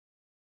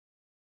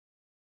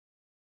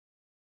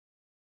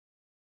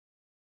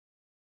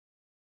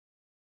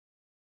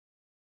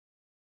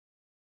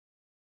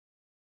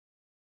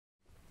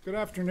Good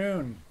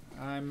afternoon.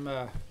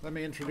 Let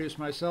me introduce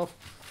myself.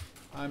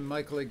 I'm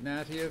Michael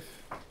Ignatieff.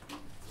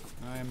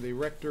 I am the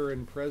rector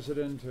and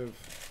president of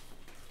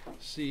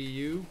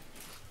CEU.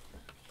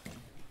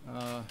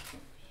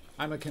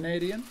 I'm a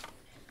Canadian.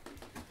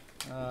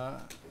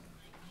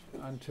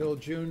 Until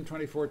June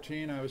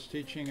 2014, I was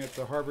teaching at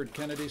the Harvard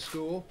Kennedy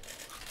School.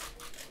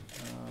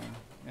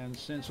 And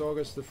since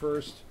August the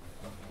 1st,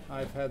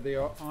 I've had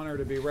the honor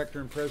to be rector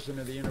and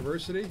president of the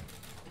university.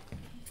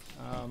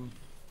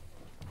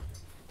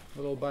 A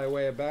little by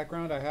way of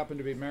background, I happen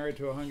to be married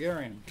to a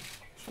Hungarian.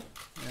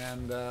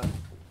 And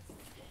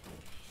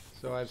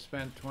so I've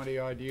spent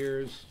 20-odd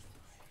years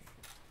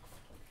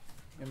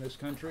in this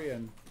country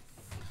and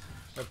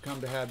have come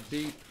to have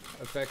deep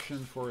affection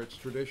for its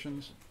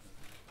traditions,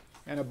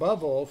 and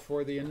above all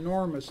for the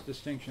enormous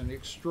distinction, the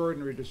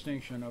extraordinary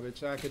distinction of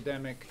its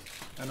academic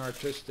and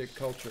artistic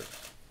culture.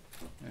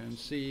 And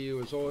CEU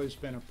has always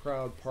been a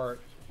proud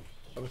part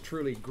of a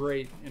truly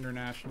great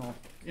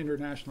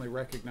internationally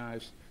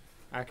recognized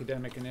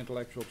academic and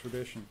intellectual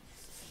tradition.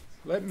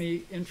 Let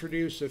me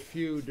introduce a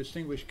few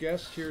distinguished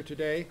guests here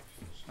today.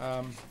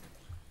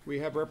 We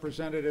have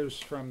representatives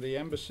from the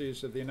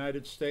embassies of the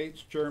United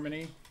States,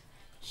 Germany,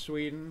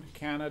 Sweden,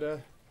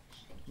 Canada,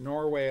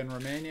 Norway, and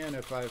Romania. And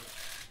if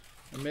I've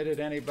omitted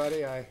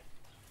anybody, I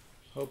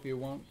hope you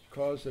won't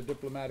cause a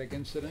diplomatic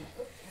incident.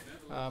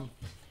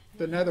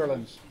 The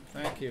Netherlands,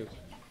 thank you.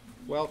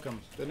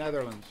 Welcome, the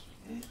Netherlands.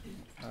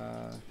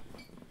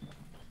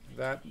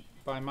 That,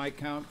 by my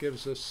count,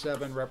 gives us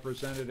 7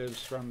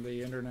 representatives from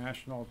the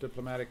international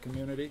diplomatic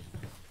community.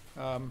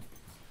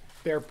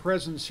 Their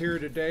presence here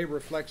today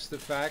reflects the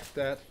fact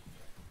that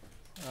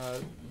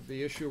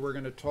the issue we're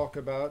going to talk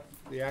about,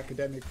 the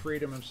academic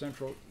freedom of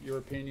Central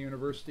European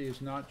University,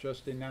 is not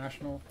just a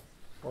national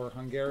or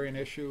Hungarian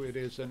issue. It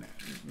is a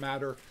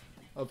matter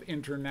of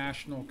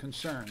international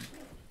concern.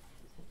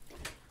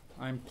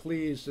 I'm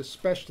pleased,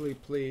 especially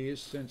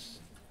pleased, since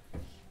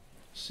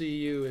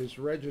CEU is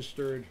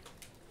registered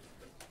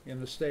in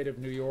the state of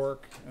New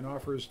York and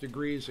offers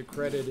degrees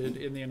accredited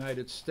in the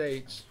United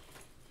States,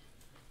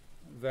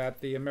 that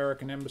the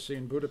American Embassy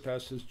in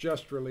Budapest has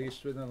just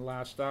released within the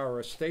last hour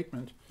a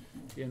statement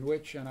in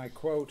which, and I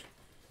quote,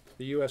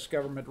 "The U.S.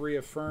 government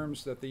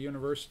reaffirms that the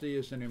university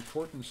is an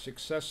important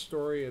success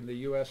story in the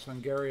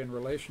U.S.-Hungarian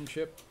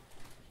relationship,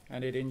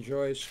 and it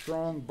enjoys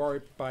strong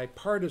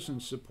bipartisan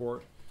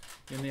support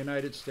in the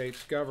United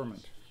States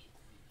government.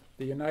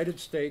 The United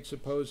States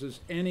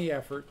opposes any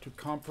effort to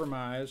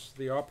compromise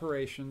the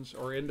operations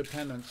or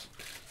independence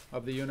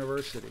of the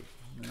university."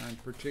 And I'm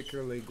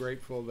particularly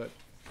grateful that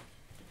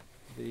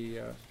the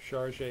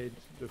Chargé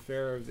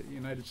d'Affaires of the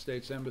United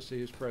States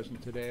Embassy is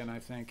present today, and I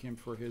thank him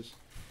for his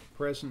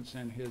presence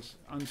and his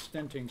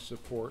unstinting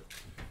support.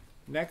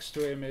 Next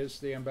to him is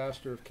the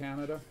Ambassador of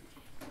Canada.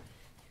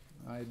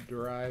 I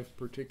derive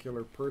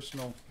particular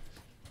personal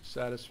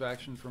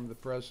satisfaction from the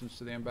presence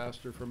of the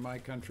ambassador from my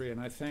country, and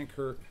I thank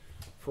her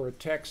for a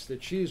text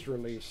that she's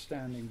released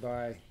standing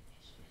by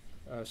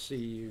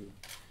CEU.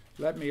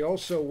 Let me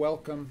also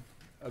welcome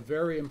a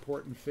very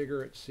important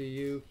figure at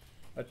CEU,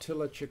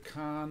 Attila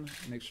Csikan,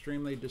 an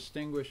extremely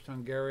distinguished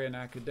Hungarian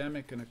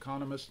academic and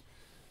economist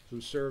who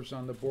serves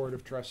on the Board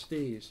of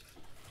Trustees.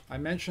 I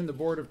mention the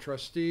Board of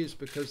Trustees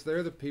because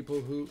they're the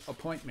people who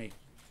appoint me.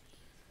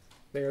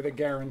 They are the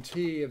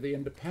guarantee of the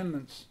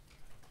independence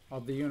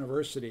of the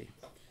university.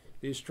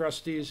 These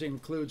trustees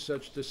include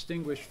such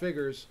distinguished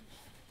figures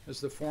as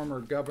the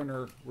former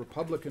governor,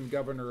 Republican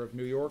governor of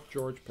New York,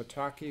 George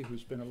Pataki,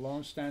 who's been a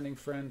long-standing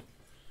friend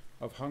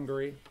of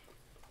Hungary;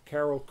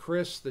 Carol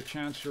Chris, the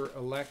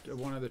chancellor-elect of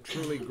one of the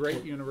truly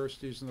great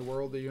universities in the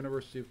world, the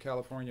University of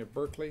California,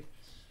 Berkeley;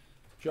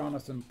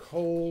 Jonathan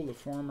Cole, the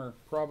former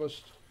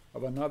provost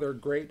of another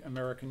great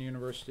American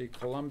university,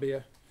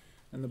 Columbia;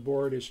 and the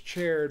board is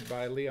chaired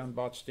by Leon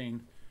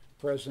Botstein,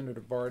 president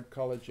of Bard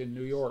College in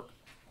New York.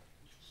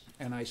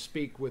 And I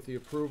speak with the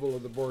approval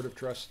of the Board of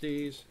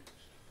Trustees.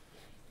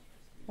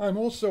 I'm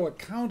also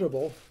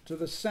accountable to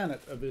the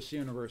Senate of this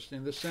university,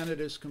 and the Senate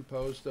is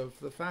composed of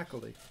the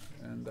faculty,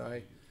 and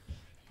I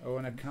owe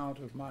an account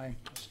of my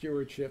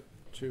stewardship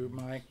to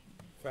my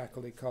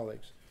faculty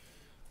colleagues.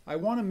 I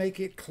want to make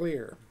it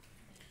clear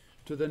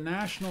to the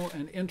national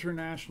and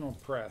international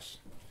press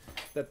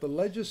that the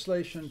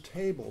legislation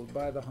tabled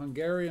by the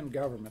Hungarian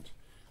government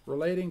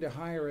relating to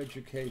higher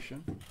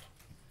education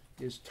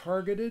is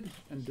targeted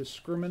and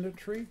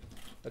discriminatory,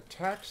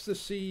 attacks the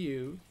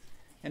CEU,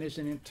 and is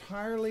an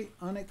entirely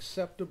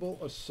unacceptable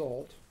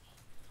assault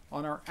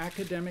on our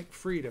academic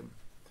freedom,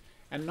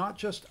 and not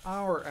just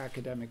our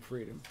academic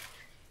freedom,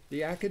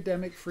 the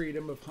academic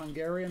freedom of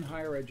Hungarian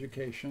higher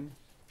education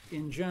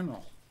in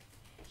general.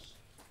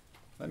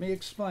 Let me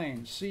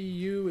explain.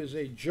 CEU is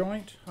a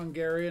joint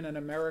Hungarian and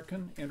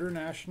American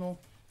international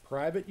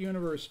private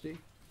university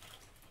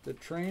that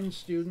trains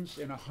students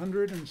in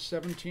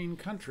 117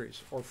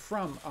 countries, or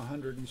from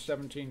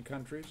 117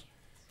 countries,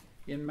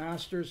 in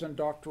master's and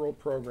doctoral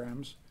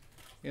programs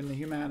in the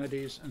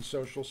humanities and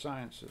social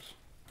sciences.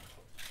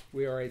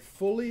 We are a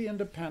fully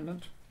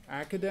independent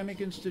academic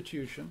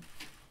institution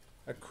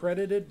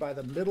accredited by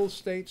the Middle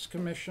States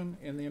Commission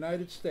in the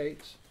United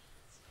States,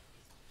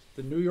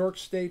 the New York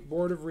State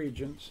Board of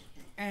Regents,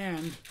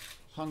 and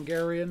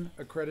Hungarian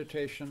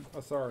accreditation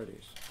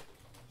authorities.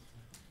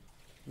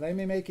 Let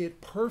me make it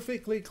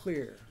perfectly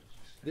clear.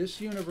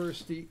 This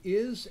university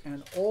is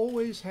and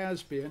always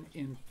has been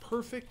in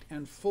perfect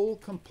and full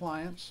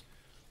compliance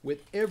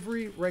with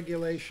every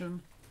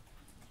regulation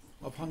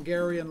of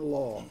Hungarian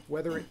law,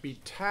 whether it be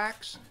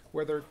tax,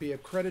 whether it be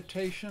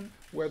accreditation,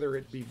 whether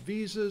it be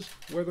visas,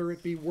 whether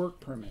it be work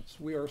permits.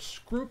 We are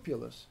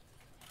scrupulous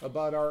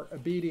about our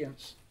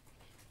obedience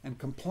and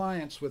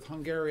compliance with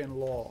Hungarian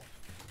law.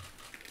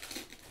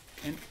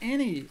 And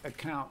any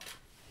account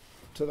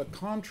to the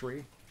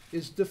contrary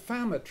is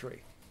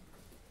defamatory.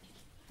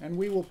 And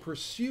we will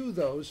pursue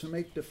those who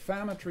make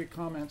defamatory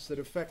comments that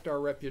affect our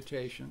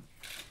reputation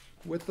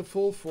with the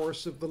full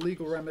force of the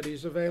legal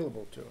remedies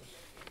available to us.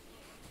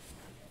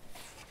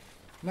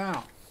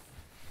 Now,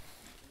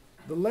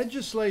 the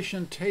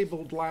legislation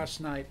tabled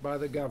last night by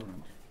the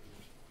government,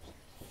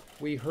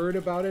 we heard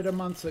about it a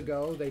month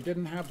ago. They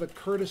didn't have the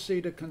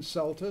courtesy to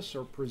consult us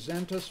or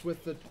present us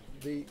with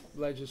the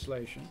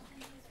legislation.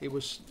 It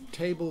was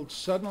tabled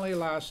suddenly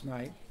last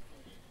night,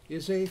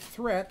 is a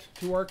threat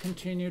to our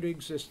continued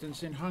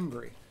existence in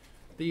Hungary.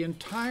 The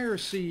entire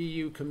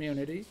CEU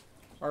community,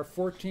 our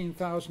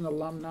 14,000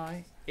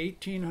 alumni,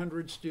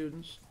 1,800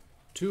 students,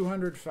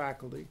 200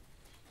 faculty,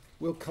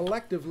 will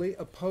collectively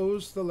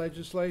oppose the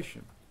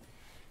legislation.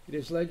 It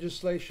is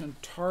legislation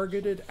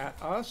targeted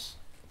at us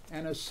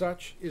and as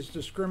such is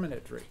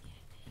discriminatory.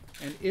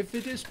 And if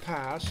it is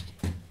passed,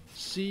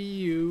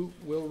 CEU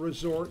will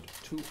resort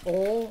to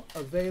all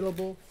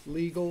available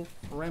legal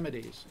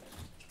remedies.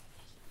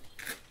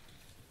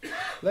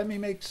 Let me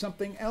make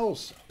something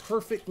else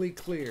perfectly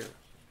clear.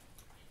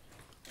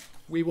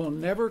 We will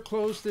never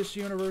close this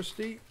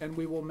university, and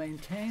we will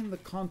maintain the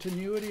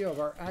continuity of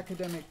our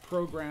academic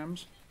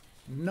programs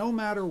no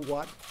matter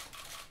what.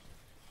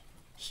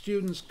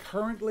 Students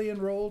currently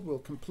enrolled will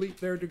complete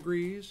their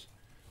degrees.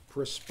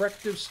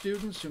 Prospective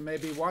students who may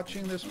be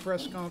watching this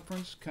press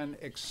conference can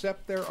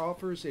accept their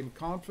offers in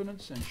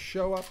confidence and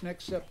show up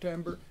next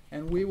September,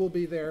 and we will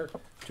be there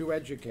to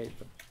educate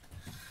them.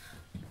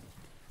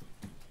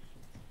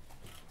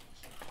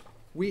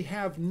 We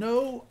have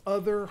no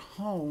other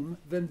home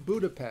than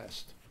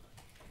Budapest.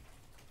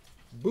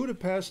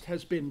 Budapest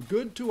has been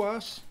good to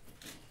us,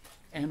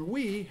 and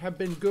we have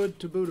been good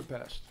to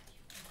Budapest.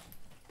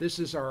 This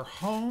is our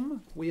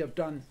home. We have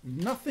done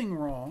nothing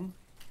wrong.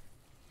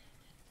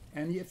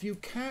 And if you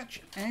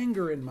catch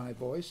anger in my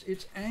voice,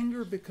 it's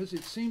anger because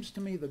it seems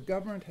to me the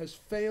government has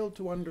failed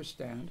to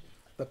understand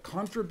the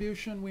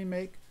contribution we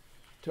make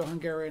to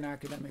Hungarian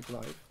academic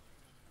life,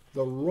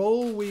 the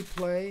role we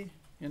play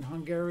in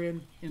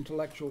Hungarian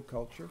intellectual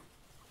culture,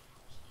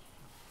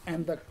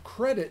 and the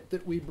credit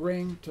that we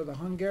bring to the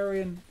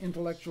Hungarian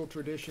intellectual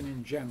tradition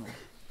in general.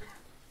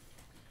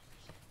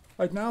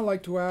 I'd now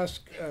like to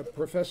ask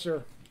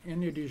Professor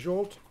Enyedi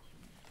Zsolt,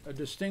 a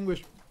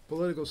distinguished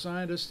political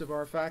scientist of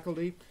our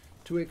faculty,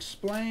 to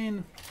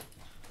explain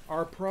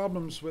our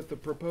problems with the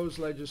proposed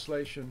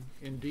legislation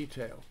in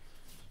detail.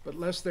 But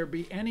lest there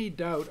be any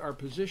doubt, our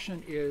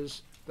position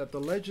is that the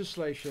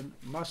legislation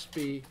must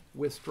be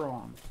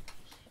withdrawn.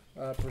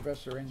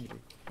 Professor Enyedi.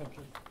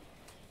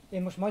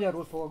 Én most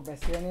magyarul fogok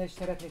beszélni, és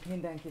szeretnék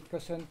mindenkit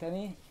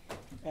köszönteni.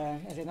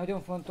 Ez egy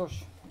nagyon fontos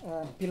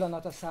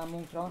pillanat a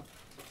számunkra,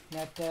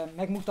 mert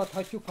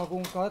megmutathatjuk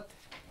magunkat,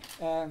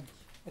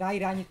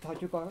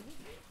 ráirányíthatjuk a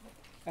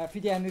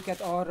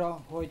figyelmüket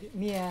arra, hogy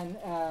milyen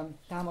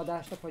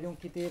támadásnak vagyunk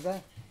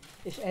kitéve,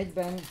 és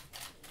egyben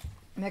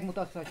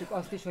megmutathatjuk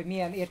azt is, hogy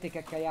milyen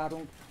értékekkel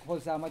járunk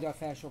hozzá a magyar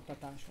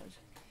felsőoktatáshoz.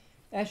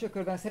 Első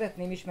körben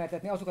szeretném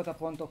ismertetni azokat a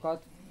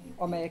pontokat,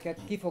 amelyeket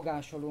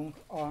kifogásolunk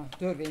a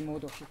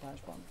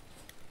törvénymódosításban.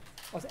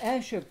 Az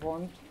első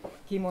pont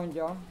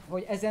kimondja,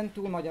 hogy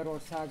ezentúl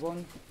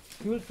Magyarországon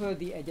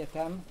külföldi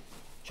egyetem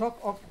csak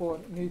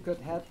akkor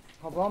működhet,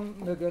 ha van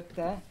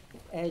mögötte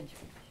egy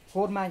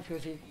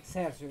kormányközi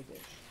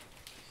szerződés.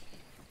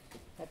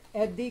 Tehát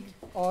eddig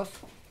az,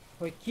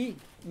 hogy ki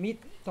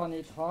mit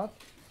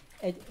taníthat,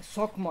 egy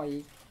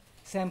szakmai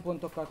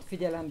szempontokat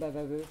figyelembe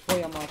vevő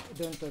folyamat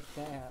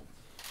döntötte el.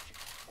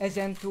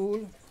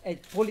 Ezentúl egy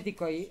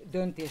politikai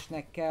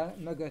döntésnek kell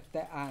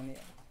mögötte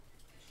állnia.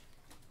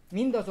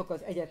 Mindazok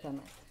az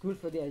egyetemek,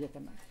 külföldi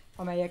egyetemek,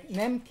 amelyek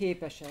nem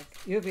képesek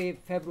jövő év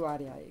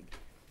februárjáig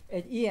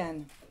egy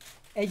ilyen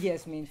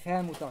egyezményt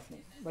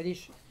felmutatni,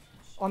 vagyis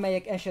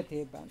amelyek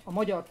esetében a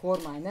magyar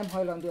kormány nem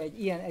hajlandó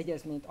egy ilyen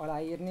egyezményt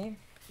aláírni,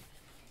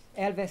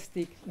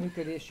 elvesztik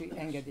működési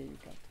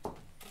engedélyüket.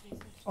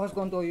 Azt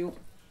gondoljuk,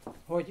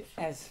 hogy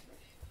ez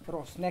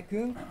rossz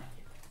nekünk,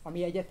 a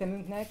mi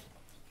egyetemünknek,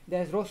 de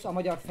ez rossz a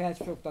magyar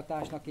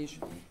felsőoktatásnak is,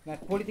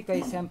 mert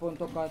politikai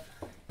szempontokat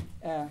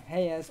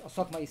helyez a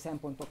szakmai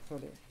szempontok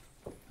fölé.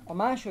 A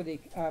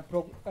második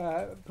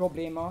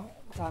probléma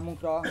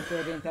számunkra a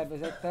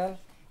törvénytervezettel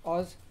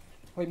az,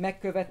 hogy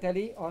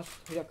megköveteli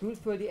azt, hogy a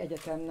külföldi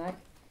egyetemnek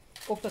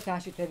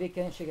oktatási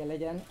tevékenysége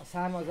legyen a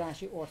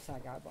származási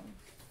országában.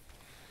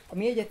 A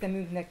mi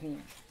egyetemünknek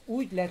nincs.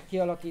 Úgy lett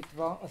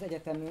kialakítva az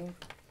egyetemünk,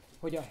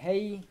 hogy a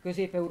helyi,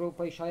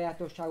 közép-európai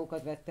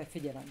sajátosságokat vette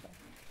figyelembe.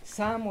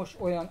 Számos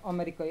olyan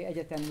amerikai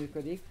egyetem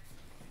működik,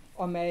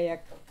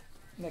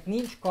 amelyeknek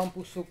nincs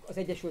kampuszuk az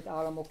Egyesült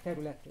Államok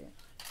területén.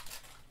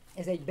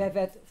 Ez egy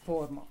bevett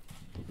forma.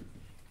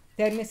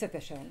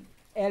 Természetesen,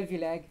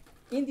 elvileg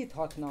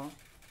indíthatna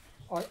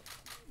a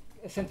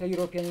Central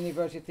European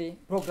University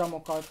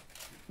programokat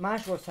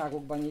más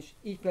országokban is,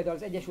 így például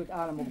az Egyesült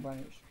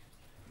Államokban is.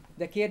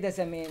 De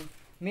kérdezem én,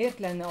 miért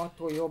lenne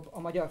attól jobb a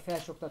magyar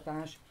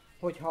felsőoktatás,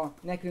 hogyha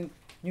nekünk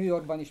New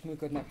Yorkban is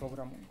működne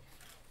programunk?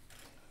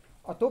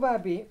 A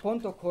további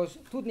pontokhoz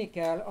tudni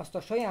kell azt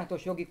a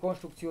sajátos jogi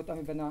konstrukciót,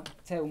 amiben a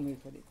CEU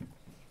működik.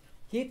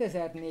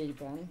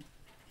 2004-ben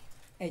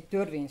egy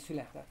törvény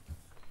született,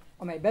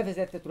 amely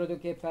bevezette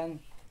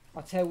tulajdonképpen a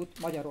CEU-t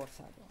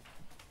Magyarországon.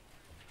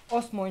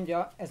 Azt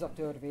mondja ez a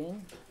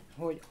törvény,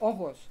 hogy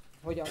ahhoz,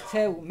 hogy a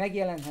CEU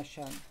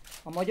megjelenhessen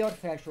a magyar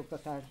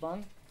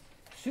felsőoktatásban,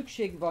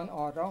 szükség van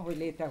arra, hogy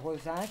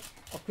létrehozzák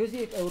a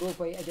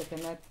Közép-Európai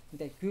Egyetemet,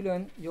 mint egy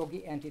külön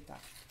jogi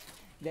entitást.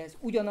 De ez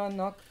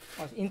ugyanannak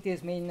az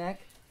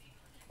intézménynek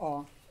a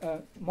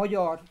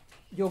magyar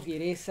jogi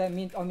része,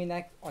 mint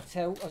aminek a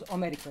CEU az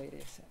amerikai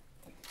része.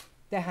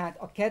 Tehát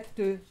a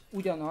kettő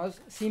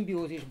ugyanaz,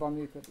 szimbiózisban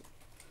működik.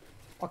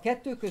 A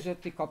kettő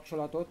közötti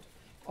kapcsolatot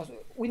az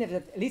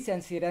úgynevezett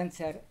licenci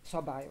rendszer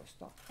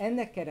szabályozta.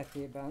 Ennek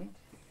keretében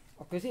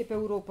a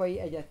Közép-Európai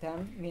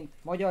Egyetem, mint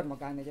magyar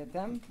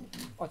magánegyetem,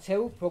 a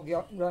CEU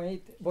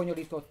programait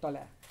bonyolította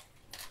le.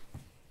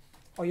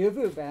 A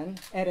jövőben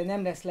erre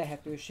nem lesz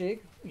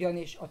lehetőség,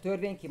 ugyanis a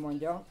törvény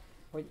kimondja,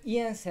 hogy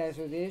ilyen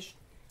szerződés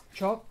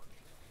csak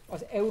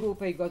az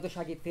Európai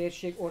Gazdasági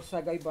Térség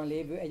országaiban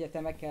lévő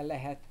egyetemekkel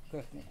lehet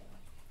kötni.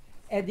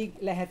 Eddig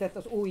lehetett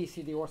az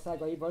OECD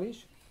országaival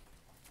is,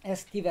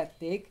 ezt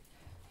kivették,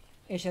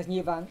 és ez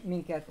nyilván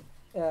minket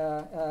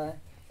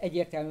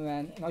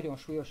egyértelműen nagyon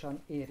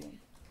súlyosan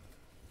érint.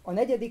 A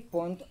negyedik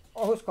pont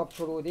ahhoz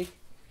kapcsolódik,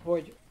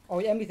 hogy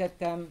ahogy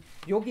említettem,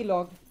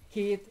 jogilag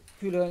két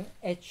külön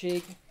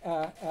egység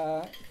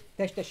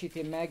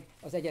testesíti meg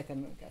az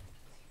egyetemünket.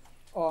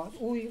 Az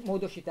új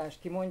módosítás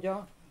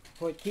kimondja,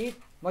 hogy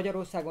két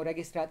Magyarországon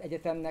regisztrált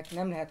egyetemnek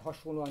nem lehet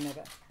hasonló a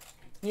neve.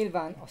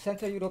 Nyilván a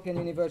Central European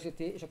University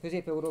és a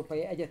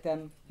Közép-Európai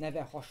Egyetem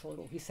neve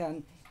hasonló,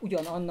 hiszen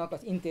ugyanannak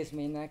az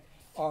intézménynek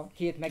a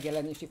két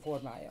megjelenési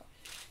formája.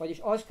 Vagyis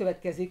az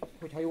következik,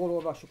 hogy ha jól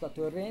olvassuk a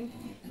törvényt,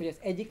 hogy az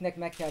egyiknek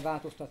meg kell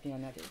változtatni a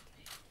nevét.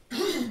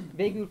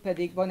 Végül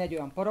pedig van egy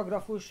olyan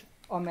paragrafus,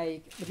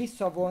 amelyik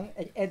visszavon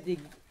egy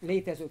eddig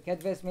létező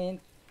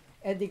kedvezményt.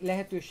 Eddig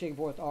lehetőség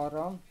volt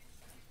arra,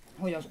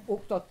 hogy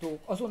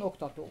azon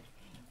oktatók,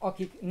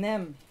 akik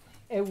nem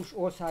EU-s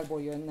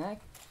országból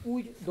jönnek,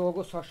 úgy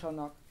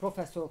dolgozhassanak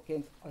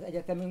professzorként az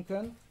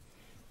egyetemünkön,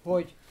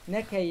 hogy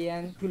ne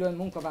kelljen külön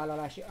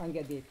munkavállalási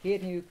engedélyt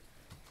kérniük,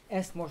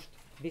 ezt most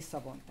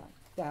visszavonták.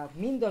 Tehát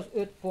mind az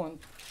 5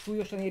 pont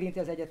súlyosan érinti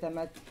az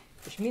egyetemet,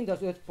 és mind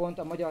az 5 pont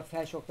a magyar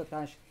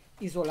felsőoktatás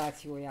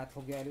izolációját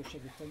fogja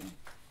elősegíteni.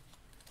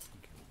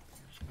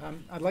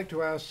 I'd like to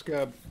ask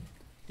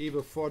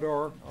Eva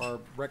Fodor, our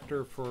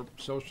Rector for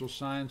Social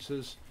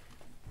Sciences,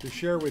 to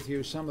share with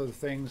you some of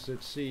the things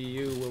that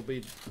CEU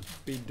will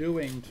be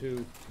doing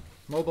to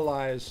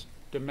mobilize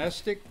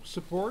domestic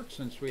support,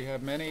 since we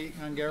have many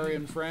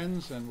Hungarian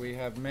friends and we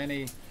have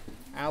many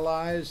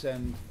allies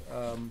and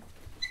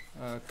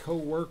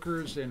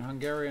co-workers in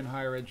Hungarian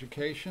higher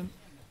education,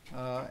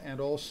 and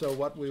also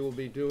what we will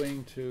be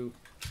doing to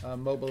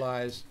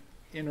mobilize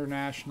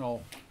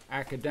international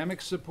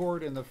academic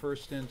support in the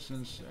first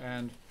instance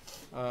and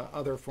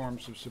other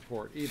forms of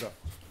support. Eva.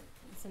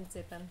 Köszönöm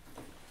szépen.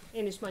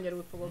 Én is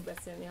magyarul fogok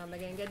beszélni, ha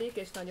megengedik,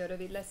 és nagyon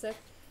rövid leszek.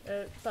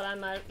 Talán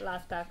már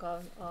látták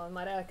a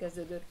már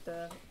elkezdődött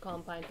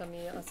kampányt,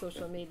 ami a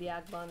social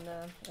médiákban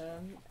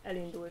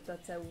elindult a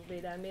CEU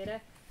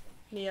védelmére.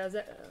 Mi az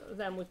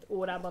elmúlt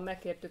órában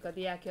megkértük a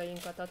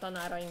diákjainkat, a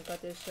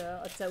tanárainkat és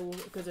a CEU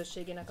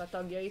közösségének a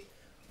tagjait,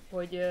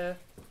 hogy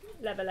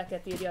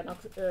leveleket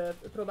írjanak,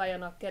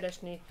 próbáljanak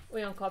keresni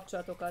olyan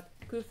kapcsolatokat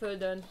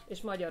külföldön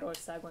és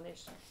Magyarországon is.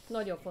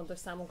 Nagyon fontos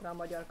számunkra a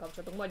magyar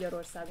kapcsolatok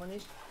Magyarországon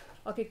is,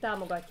 akik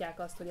támogatják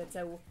azt, hogy a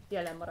CEU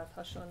jelen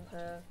maradhasson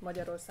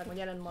Magyarországon,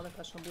 jelen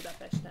maradhasson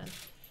Budapesten.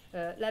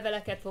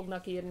 Leveleket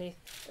fognak írni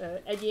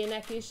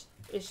egyének is,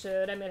 és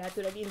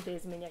remélhetőleg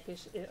intézmények is,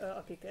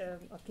 akik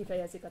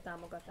kifejezik a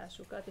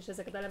támogatásukat, és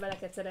ezeket a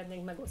leveleket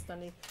szeretnénk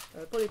megosztani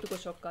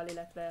politikusokkal,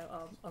 illetve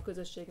a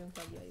közösségünk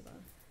tagjaival.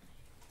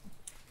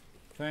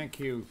 Thank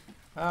you.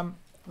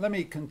 Let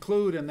me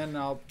conclude, and then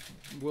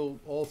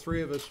all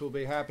three of us will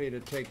be happy to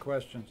take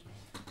questions.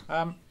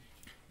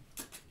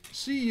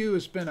 CEU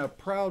has been a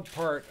proud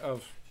part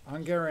of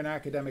Hungarian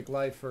academic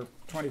life for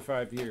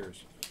 25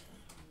 years.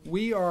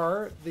 We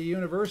are the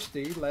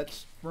university,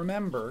 let's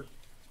remember,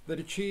 that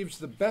achieves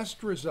the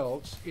best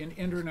results in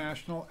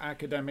international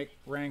academic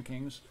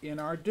rankings in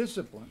our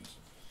disciplines.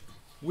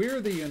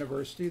 We're the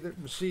university that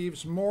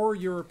receives more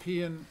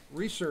European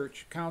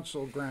Research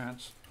Council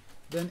grants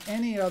than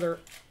any other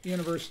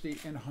university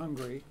in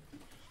Hungary,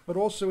 but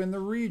also in the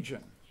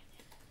region.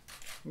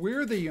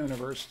 We're the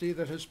university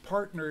that has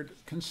partnered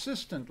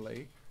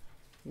consistently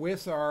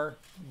with our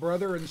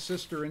brother and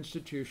sister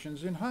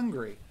institutions in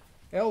Hungary,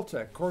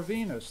 ELTE,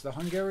 Corvinus, the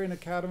Hungarian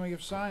Academy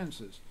of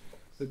Sciences,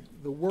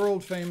 the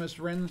world-famous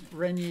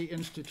Renyi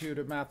Institute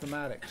of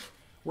Mathematics.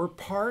 We're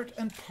part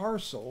and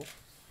parcel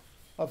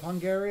of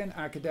Hungarian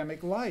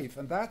academic life,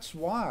 and that's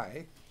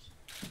why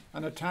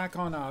an attack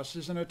on us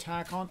is an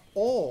attack on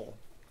all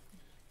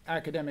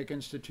academic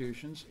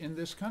institutions in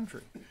this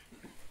country.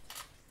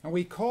 And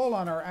we call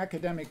on our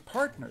academic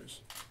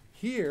partners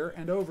here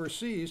and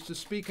overseas to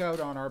speak out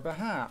on our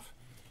behalf,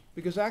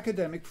 because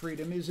academic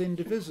freedom is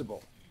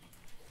indivisible.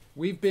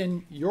 We've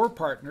been your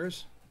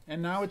partners,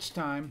 and now it's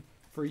time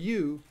for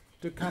you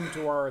to come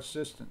to our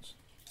assistance.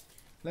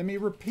 Let me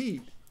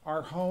repeat,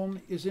 our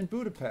home is in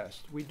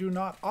Budapest. We do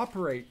not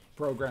operate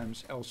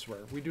programs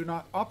elsewhere. We do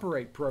not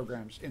operate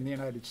programs in the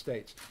United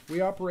States. We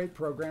operate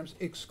programs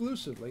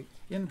exclusively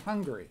in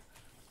Hungary.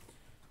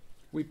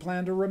 We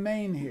plan to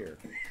remain here.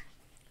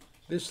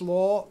 This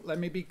law, let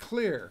me be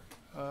clear,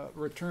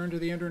 return to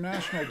the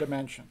international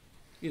dimension,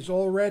 is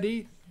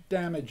already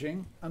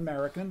damaging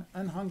American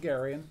and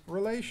Hungarian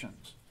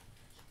relations.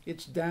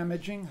 It's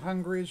damaging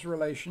Hungary's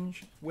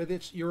relations with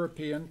its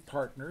European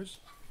partners,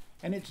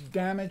 and it's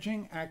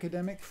damaging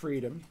academic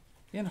freedom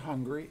in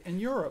Hungary and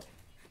Europe.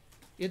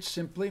 It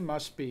simply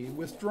must be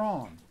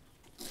withdrawn.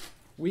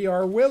 We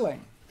are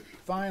willing,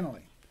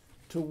 finally,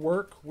 to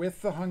work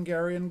with the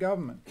Hungarian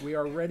government. We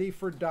are ready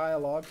for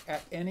dialogue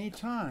at any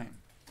time.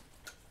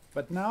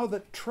 But now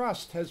that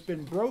trust has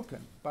been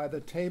broken by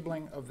the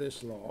tabling of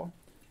this law,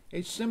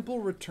 a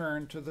simple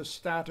return to the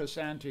status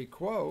ante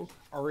quo,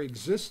 our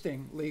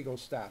existing legal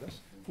status,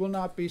 will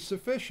not be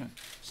sufficient,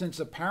 since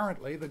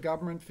apparently the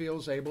government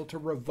feels able to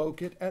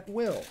revoke it at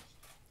will.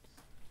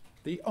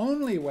 The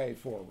only way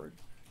forward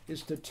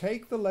is to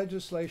take the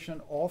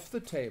legislation off the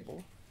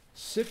table,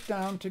 sit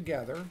down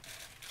together,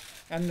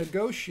 and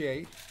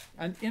negotiate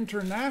an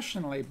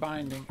internationally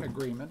binding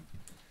agreement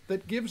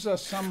that gives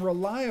us some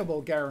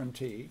reliable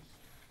guarantee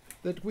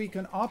that we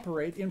can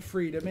operate in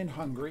freedom in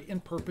Hungary in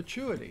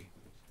perpetuity.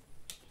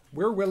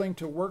 We're willing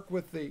to work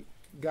with the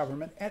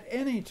government at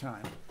any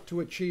time to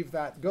achieve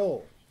that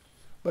goal.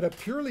 But a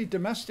purely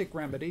domestic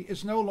remedy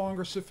is no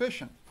longer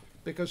sufficient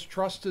because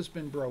trust has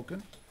been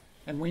broken,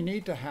 and we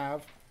need to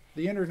have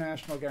the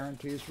international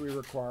guarantees we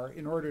require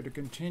in order to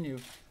continue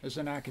as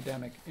an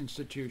academic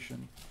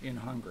institution in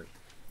Hungary.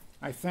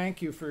 I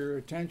thank you for your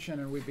attention,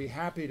 and we'd be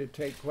happy to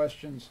take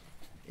questions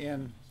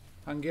in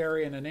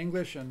Hungarian and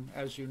English, and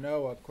as you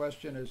know, a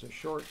question is a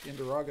short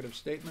interrogative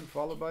statement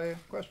followed by a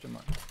question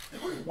mark.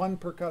 One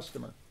per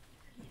customer.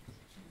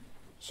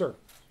 Sir.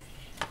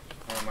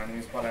 My name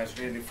is Balázs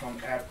Rédi from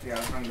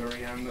RTL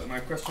Hungary, and my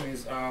question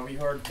is, we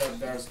heard that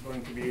there's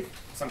going to be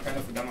some kind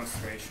of a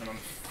demonstration on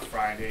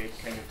Friday.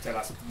 Can you tell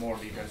us more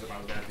details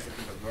about that? Is it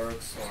in the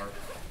works, or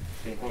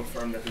can you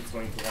confirm that it's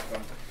going to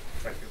happen?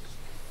 Thank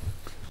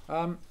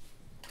you.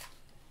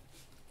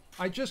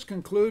 I just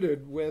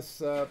concluded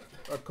with a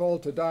call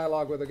to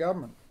dialogue with the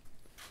government.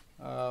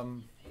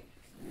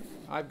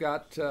 I've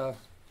got a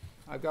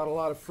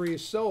lot of free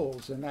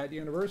souls in that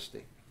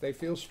university. They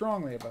feel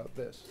strongly about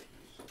this.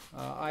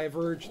 I have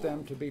urged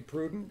them to be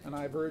prudent, and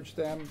I've urged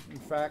them, in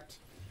fact,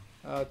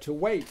 to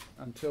wait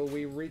until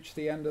we reach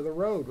the end of the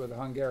road with the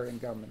Hungarian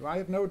government. I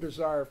have no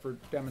desire for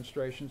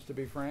demonstrations, to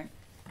be frank.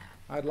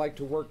 I'd like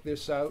to work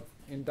this out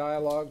in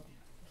dialogue,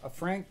 a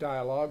frank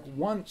dialogue,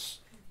 once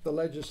the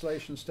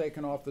legislation's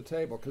taken off the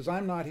table, because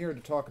I'm not here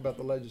to talk about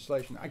the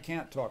legislation. I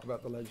can't talk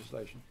about the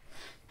legislation.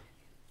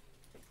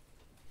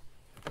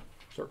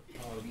 Sir?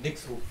 Nick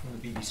Thorpe from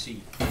the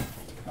BBC.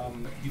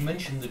 You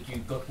mentioned that you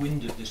got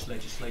wind of this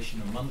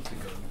legislation a month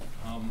ago.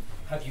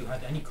 Have you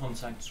had any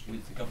contacts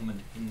with the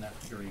government in that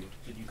period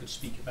that you could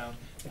speak about?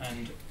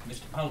 And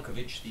Mr.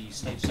 Palkovic, the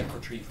State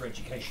Secretary for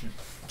Education,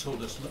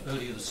 told us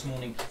earlier this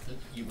morning that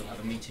you will have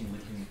a meeting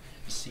with him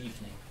this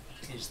evening.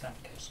 Is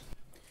that the case?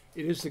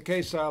 It is the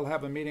case. I'll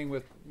have a meeting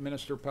with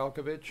Minister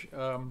Palkovic.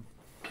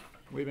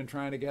 We've been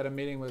trying to get a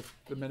meeting with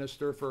the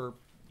minister for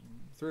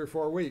 3 or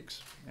 4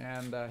 weeks,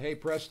 and hey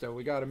presto,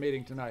 we got a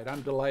meeting tonight.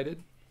 I'm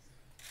delighted.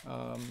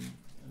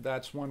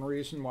 That's one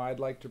reason why I'd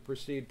like to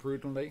proceed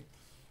prudently.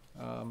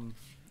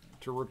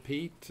 To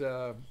repeat,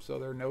 so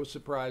there are no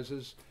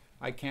surprises,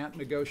 I can't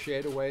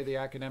negotiate away the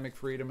academic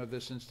freedom of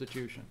this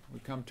institution.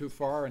 We've come too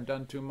far and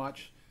done too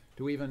much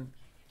to even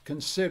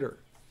consider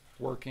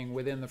working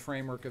within the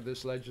framework of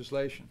this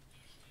legislation.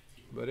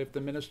 But if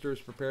the minister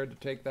is prepared to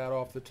take that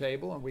off the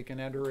table and we can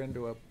enter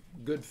into a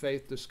good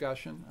faith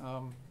discussion,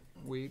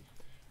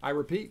 I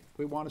repeat,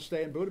 we want to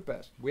stay in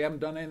Budapest. We haven't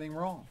done anything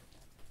wrong.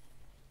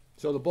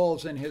 So the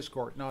ball's in his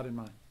court, not in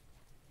mine.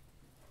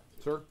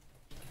 Sir?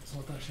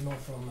 Zsolt Enyedi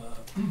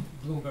from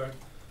Bloomberg.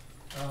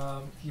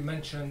 You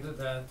mentioned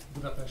that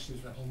Budapest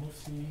is the home of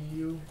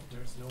CEU.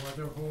 There's no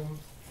other home.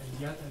 And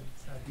yet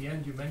at the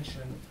end you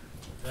mentioned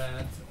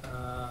that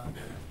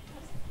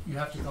you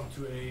have to come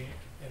to an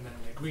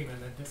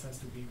agreement, and this has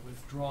to be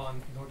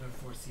withdrawn in order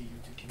for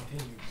CEU to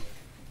continue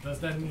here. Does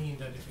that mean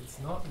that if it's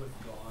not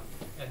withdrawn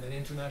and an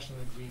international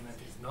agreement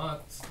is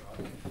not struck,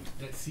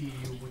 that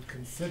CEU would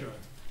consider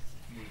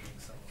moving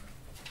somewhere?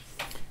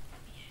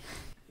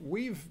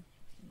 We've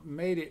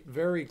made it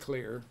very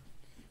clear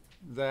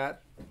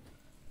that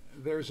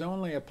there's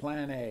only a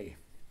plan A.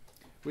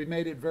 We've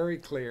made it very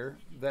clear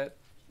that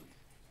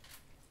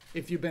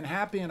if you've been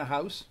happy in a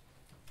house,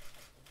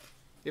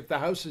 if the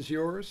house is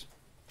yours,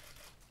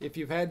 if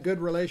you've had good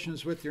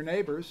relations with your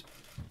neighbors,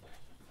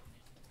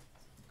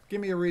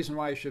 give me a reason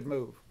why you should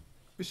move.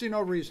 We see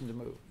no reason to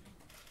move.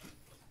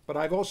 But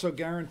I've also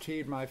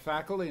guaranteed my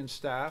faculty and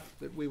staff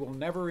that we will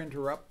never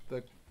interrupt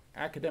the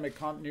academic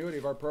continuity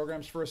of our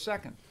programs for a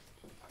second.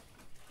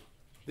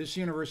 This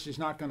university is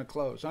not going to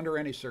close under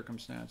any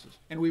circumstances,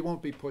 and we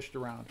won't be pushed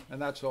around.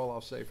 And that's all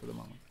I'll say for the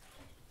moment.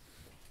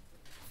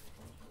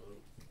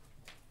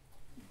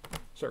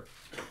 Sir.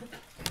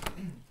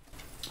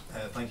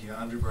 Thank you.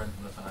 Andrew Byrne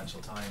from the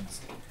Financial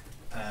Times.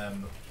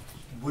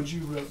 Would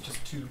you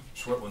just two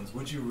short ones?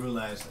 Would you rule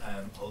out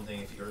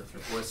holding, if you're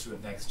forced to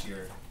it next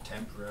year,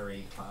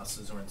 temporary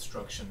classes or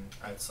instruction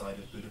outside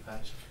of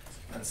Budapest?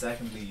 And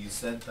secondly, you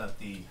said that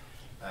the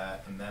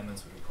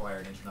amendments would require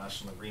an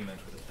international agreement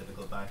with a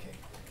political backing.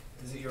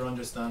 Is it your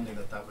understanding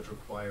that that would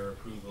require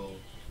approval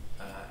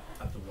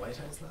at the White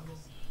House level?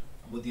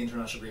 Would the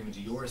international agreement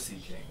you're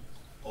seeking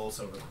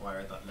also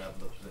require that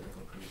level of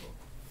political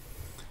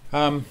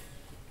approval?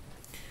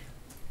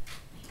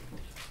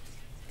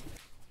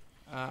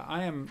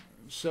 I am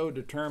so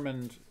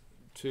determined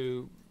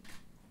to,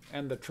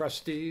 and the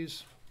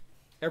trustees,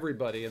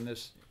 everybody in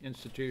this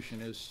institution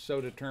is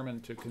so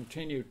determined to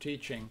continue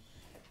teaching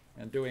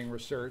and doing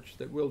research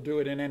that we'll do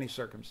it in any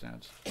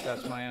circumstance.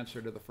 That's my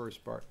answer to the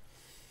first part.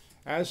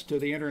 As to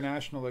the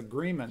international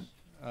agreement,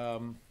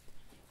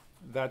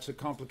 that's a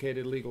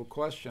complicated legal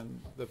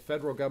question. The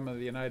federal government of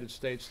the United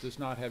States does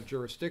not have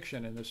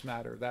jurisdiction in this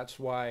matter. That's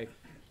why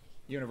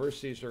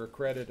universities are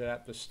accredited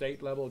at the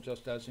state level,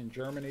 just as in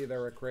Germany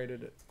they're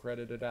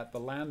accredited at the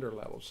Länder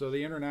level. So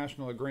the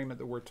international agreement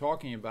that we're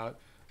talking about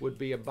would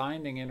be a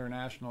binding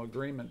international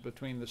agreement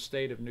between the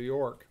state of New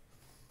York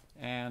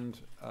and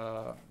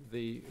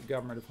the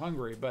government of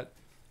Hungary. But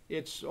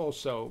it's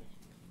also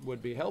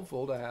would be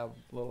helpful to have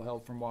a little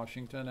help from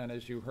Washington. And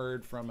as you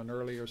heard from an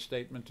earlier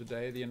statement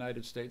today, the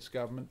United States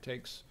government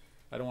takes,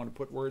 I don't want to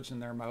put words in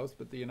their mouth,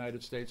 but the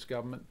United States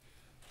government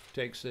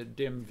takes a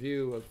dim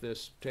view of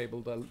this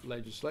tabled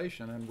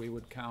legislation, and we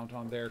would count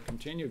on their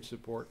continued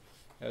support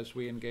as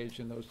we engage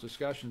in those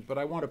discussions. But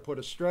I want to put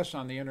a stress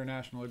on the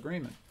international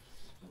agreement.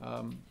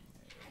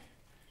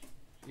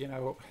 You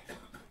know,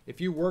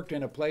 if you worked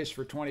in a place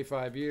for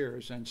 25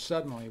 years and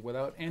suddenly,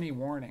 without any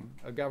warning,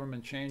 a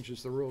government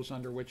changes the rules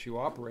under which you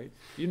operate,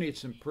 you need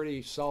some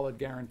pretty solid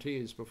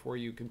guarantees before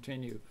you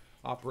continue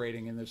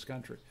operating in this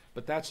country.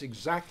 But that's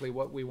exactly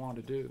what we want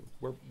to do.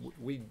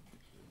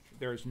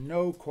 There's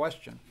no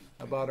question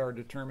about our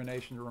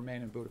determination to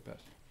remain in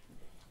Budapest.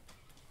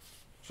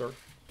 Sir?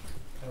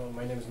 Hello,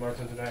 my name is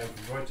Martin Dunay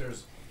from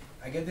Reuters.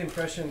 I get the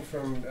impression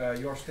from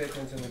your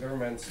statements in the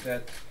governments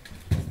that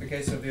it's the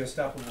case of the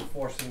unstoppable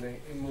force and the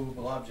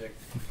immovable object.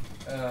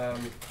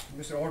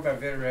 Mr. Orbán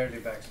very rarely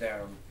backs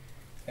down,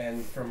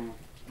 and from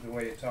the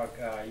way you talk,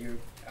 you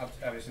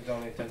obviously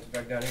don't intend to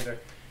back down either.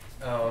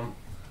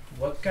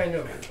 What kind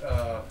of,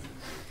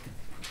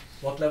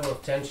 what level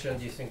of tension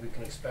do you think we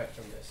can expect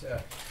from this?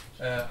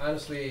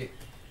 Honestly,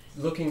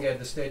 looking at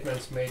the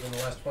statements made in the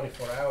last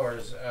 24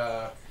 hours,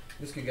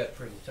 this could get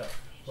pretty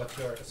tough. What's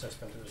your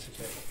assessment of the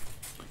situation?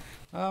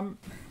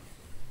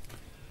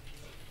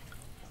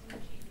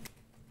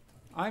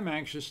 I'm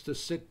anxious to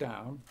sit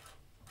down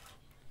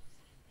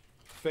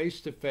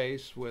face to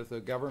face with a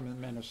government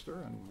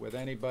minister and with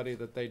anybody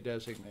that they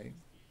designate,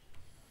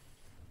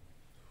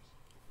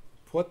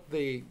 put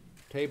the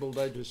tabled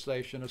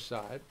legislation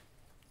aside,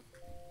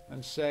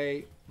 and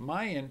say,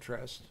 my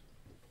interest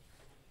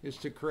is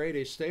to create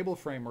a stable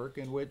framework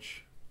in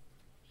which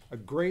a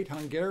great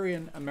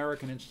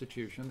Hungarian-American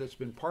institution that's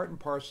been part and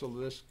parcel of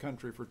this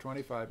country for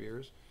 25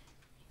 years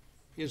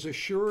is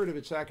assured of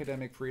its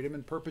academic freedom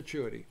in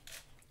perpetuity.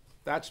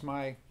 That's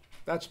my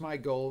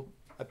goal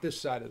at this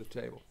side of the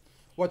table.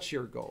 What's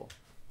your goal?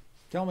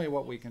 Tell me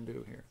what we can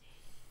do here.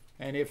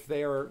 And if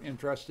they are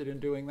interested in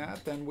doing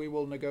that, then we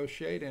will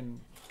negotiate in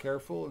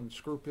careful and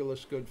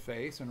scrupulous good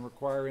faith and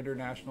require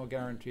international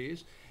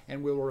guarantees,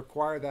 and we will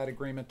require that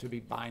agreement to be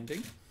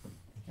binding.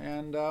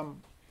 And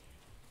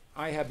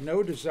I have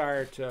no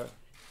desire to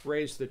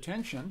raise the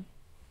tension,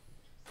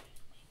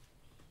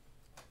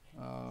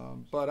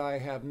 but I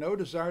have no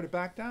desire to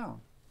back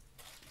down.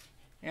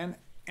 And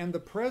the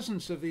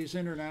presence of these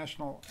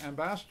international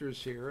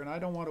ambassadors here, and I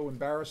don't want to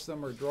embarrass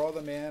them or draw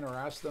them in or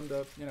ask them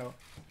to,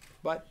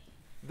 but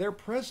their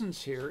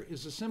presence here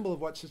is a symbol of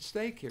what's at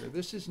stake here.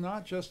 This is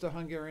not just a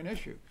Hungarian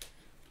issue.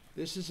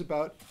 This is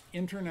about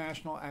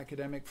international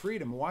academic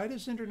freedom. Why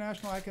does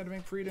international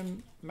academic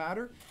freedom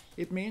matter?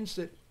 It means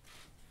that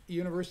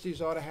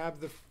universities ought to have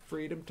the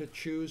freedom to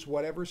choose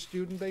whatever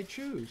student they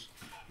choose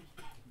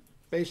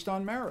based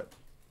on merit.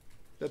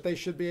 that they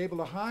should be able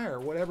to hire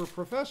whatever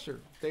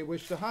professor they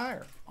wish to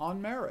hire on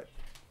merit,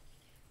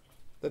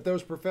 that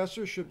those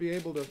professors should be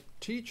able to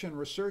teach and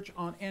research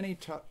on any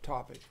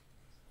topic,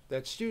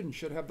 that students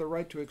should have the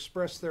right to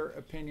express their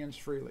opinions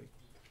freely.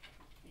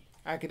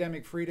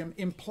 Academic freedom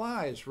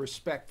implies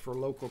respect for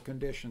local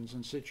conditions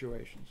and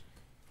situations.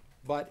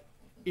 But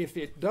if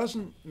it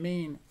doesn't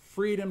mean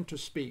freedom to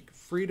speak,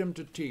 freedom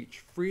to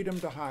teach, freedom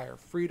to hire,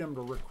 freedom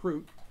to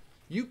recruit,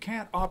 you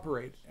can't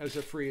operate as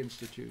a free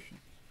institution.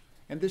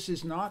 And this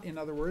is not, in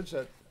other words,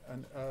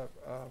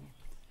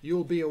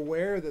 you'll be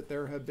aware that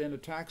there have been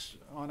attacks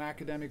on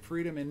academic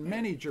freedom in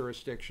many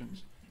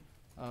jurisdictions.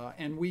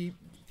 And we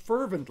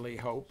fervently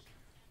hope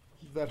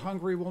that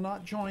Hungary will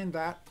not join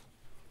that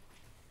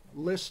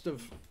list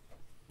of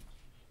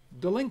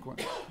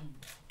delinquents.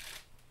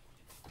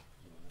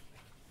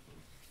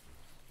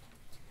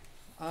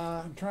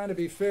 I'm trying to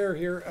be fair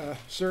here,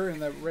 sir, in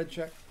the red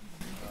check.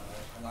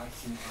 I'd like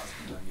to ask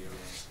you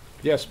Hungarians.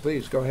 Yes,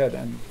 please, go ahead.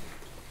 And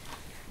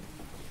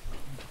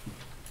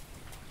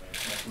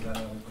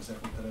Megtudálom az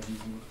EPO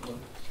televíziótól.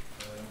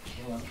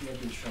 Van a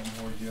kérdésem,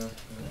 hogy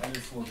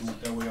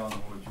előfordult-e olyan,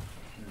 hogy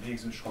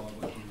végzős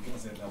hallgatók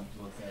azért nem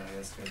tudott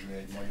elhelyezkedni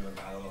egy magyar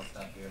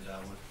vállalatnál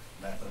például,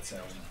 mert a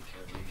CEU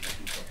végre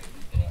tudtak egy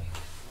diplomát?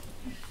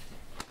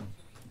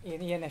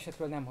 Én ilyen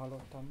esetről nem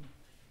hallottam.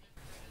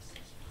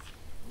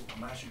 A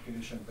másik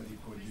kérdésem pedig,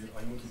 hogy ha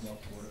jól tudom,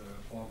 akkor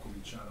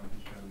Palkovics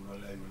államtitkár úrral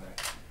leülnek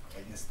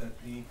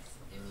egyeztetni.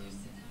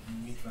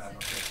 Mit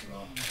várnak ettől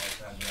a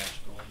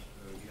tárgyalástól,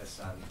 mire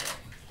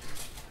számítanak?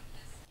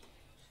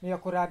 Mi a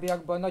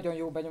korábbiakban nagyon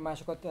jó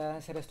benyomásokat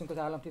szereztünk az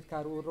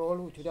államtitkár úrról,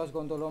 úgyhogy azt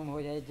gondolom,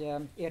 hogy egy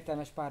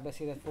értelmes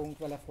párbeszédet fogunk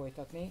vele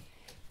folytatni.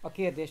 A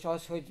kérdés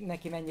az, hogy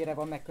neki mennyire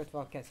van megkötve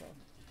a keze.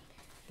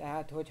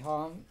 Tehát,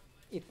 hogyha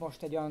itt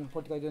most egy olyan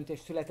politikai döntés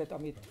született,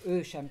 amit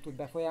ő sem tud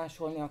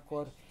befolyásolni,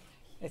 akkor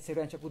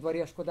egyszerűen csak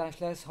udvariaskodás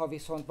lesz. Ha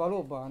viszont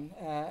valóban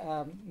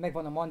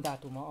megvan a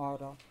mandátuma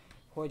arra,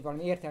 hogy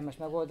valami értelmes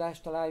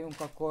megoldást találjunk,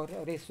 akkor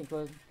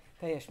részünkről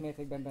teljes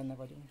mértékben benne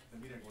vagyunk. De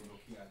mire gondol,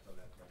 ki által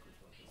lehet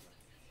megkötve a keze?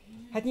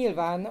 Hát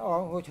nyilván,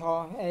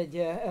 hogyha egy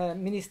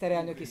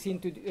miniszterelnöki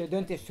szintű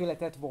döntés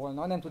született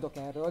volna, nem tudok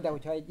erről, de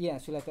hogyha egy ilyen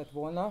született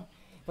volna,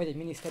 vagy egy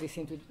miniszteri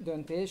szintű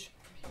döntés,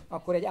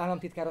 akkor egy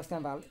államtitkár azt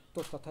nem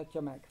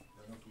változtathatja meg.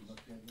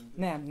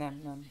 Nem.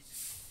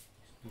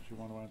 Did you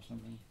want to add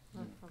something?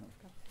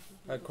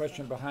 A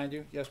question behind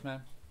you. Yes,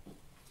 ma'am.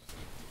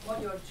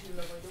 Magyar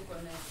Csilla vagyok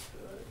a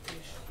NET-től,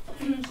 és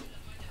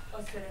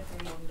azt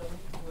szeretném mondani,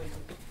 hogy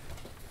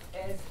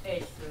ez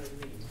egy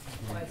törvény.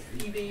 Ha ezt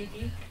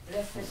kivédi,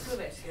 lesz egy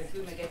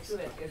következő, meg egy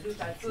következő,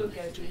 tehát föl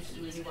kell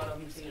készülni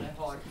valamiféle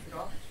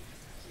harcra,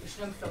 és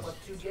nem szabad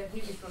csüggetni,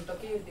 viszont a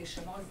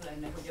kérdésem az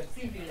lenne, hogy a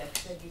civilek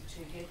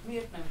segítségét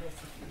miért nem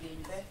veszik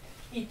igénybe.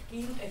 Itt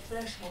kint egy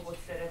flashmobot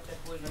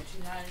szerettek volna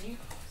csinálni,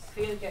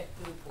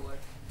 1:30-kor,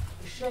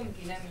 és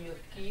senki nem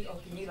jött ki,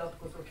 aki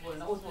nyilatkozott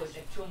volna. Ott volt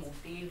egy csomó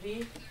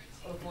tévé,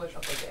 ott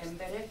voltak az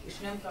emberek, és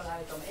nem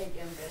találtam egy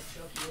embert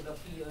se, aki oda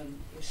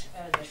kijön, és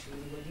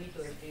elmeséli, hogy mi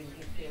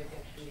történt itt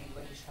 1:30-ig,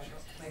 vagyis hát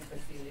a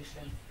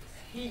megbeszélésen.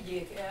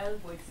 Higgyék el,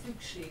 hogy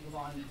szükség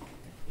van,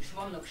 és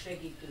vannak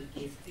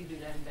segítőkész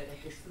civil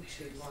emberek, és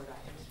szükség van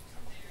rájuk.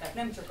 Tehát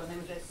nem csak a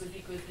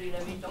nemzetközi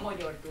közvéleményt, a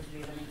magyar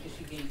közvéleményt is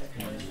igénybe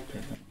kellene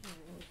venni.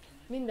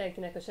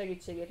 Mindenkinek a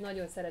segítségét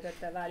nagyon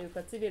szeretettel várjuk,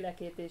 a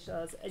civilekét és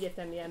az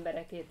egyetemi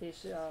emberekét és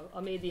a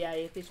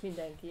médiáét és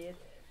mindenkiét.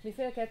 Mi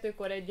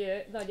 1:30-kor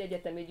egy nagy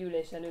egyetemi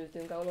gyűlésen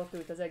ültünk, ahol ott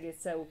ült az egész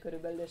CEU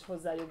körülbelül, és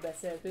hozzájuk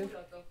beszéltünk.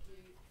 Urat, aki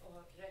a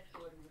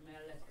rektor úr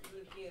mellett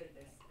ül,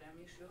 kérdeztem,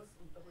 és ő azt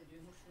mondta, hogy ő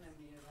most nem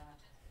ér rá.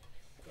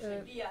 És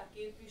egy diák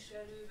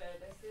képviselővel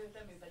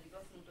beszéltem, ő pedig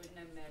azt mondta, hogy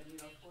nem mer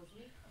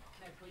nyilatkozni,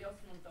 mert hogy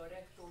azt mondta a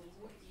rektor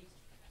úr itt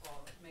a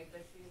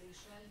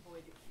megbeszélésen,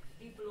 hogy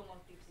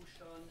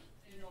diplomatikusan,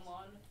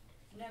 finoman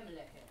nem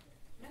lehet.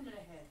 Nem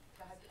lehet.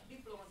 Tehát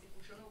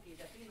diplomatikusan oké,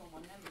 de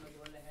finoman nem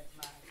nagyon lehet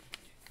már.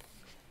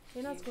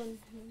 Én azt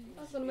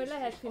gondolom, hogy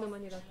lehet finoman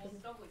nyilatkozni.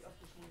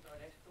 Azt is mondta a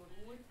rektor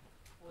úr,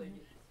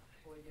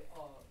 hogy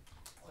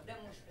a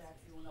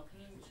demonstrációnak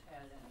nincs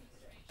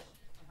ellenére.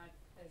 Tehát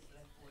ez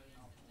lett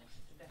volna most.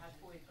 De hát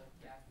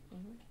folytatják.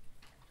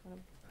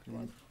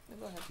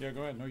 Yeah,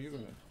 go ahead. No, you go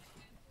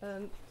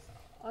ahead.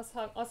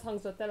 Az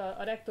hangzott el,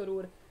 a rektor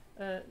úr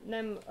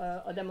nem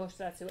a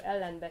demonstráció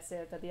ellen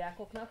beszélt a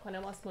diákoknak,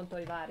 hanem azt mondta,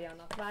 hogy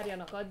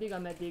várjanak addig,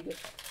 ameddig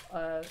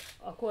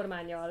a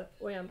kormánnyal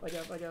olyan,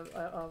 vagy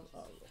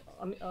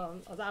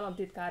az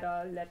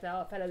államtitkárral, illetve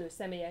a felelős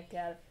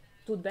személyekkel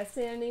tud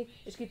beszélni,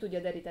 és ki tudja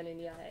deríteni,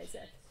 mi a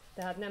helyzet.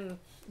 Tehát nem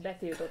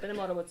betiltott, nem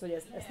arról volt szó,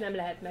 hogy ezt nem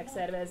lehet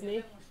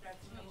megszervezni.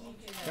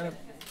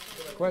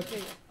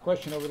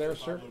 Question over there,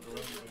 sir.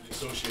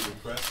 Associated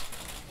Press.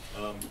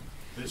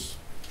 This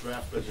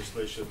draft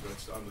legislation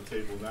that's on the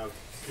table now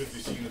could be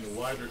seen in a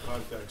wider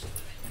context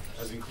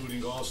as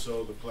including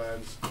also the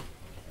plans,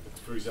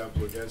 for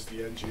example, against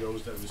the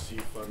NGOs that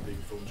receive funding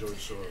from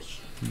George Soros.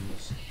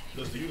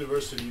 Does the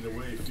university in a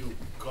way feel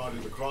caught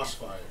in the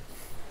crossfire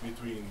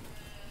between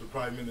the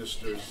Prime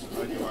Minister's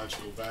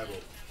ideological battle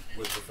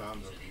with the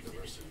founder of the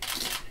university?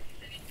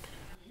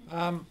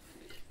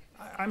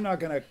 I'm not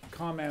going to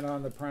comment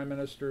on the Prime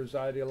Minister's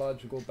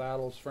ideological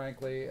battles,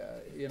 frankly.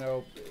 You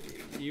know,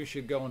 you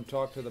should go and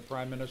talk to the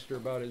Prime Minister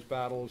about his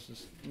battles.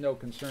 It's no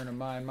concern of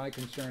mine. My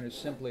concern is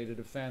simply to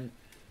defend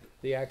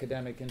the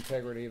academic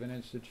integrity of an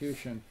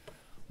institution.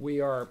 We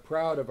are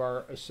proud of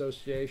our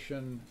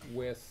association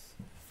with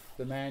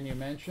the man you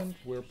mentioned.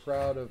 We're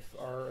proud of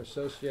our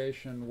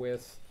association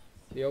with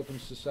the Open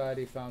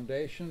Society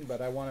Foundation,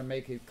 but I want to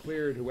make it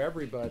clear to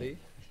everybody,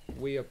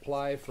 we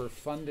apply for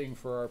funding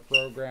for our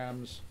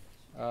programs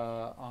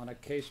on a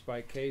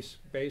case-by-case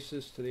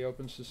basis to the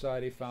Open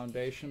Society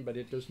Foundation, but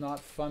it does not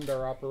fund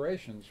our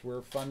operations.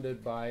 We're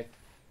funded by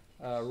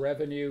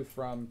revenue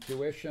from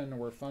tuition,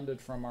 we're funded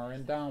from our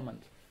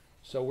endowment.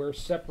 So we're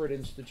separate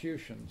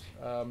institutions.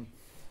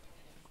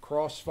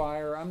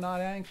 Crossfire, I'm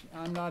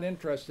not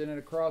interested in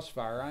a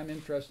crossfire. I'm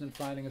interested in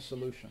finding a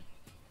solution.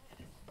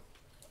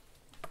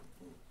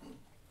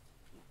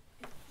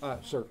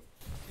 Sir.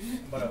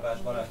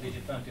 Budapest,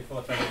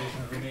 24th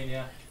Television,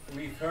 Romania.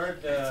 We've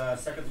heard the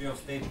Secretary of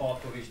State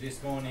Palkovic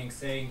this morning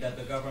saying that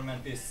the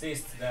government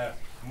insists there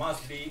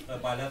must be a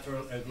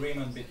bilateral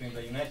agreement between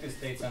the United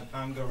States and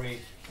Hungary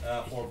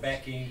for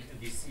backing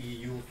the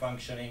CEU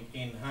functioning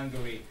in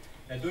Hungary.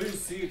 Do you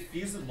see it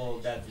feasible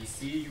that the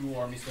CEU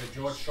or Mr.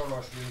 George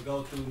Soros will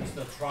go to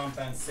Mr. Trump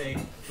and say,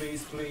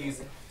 please,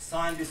 please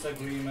sign this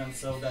agreement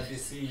so that the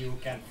CEU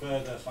can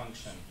further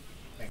function?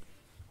 Thank you.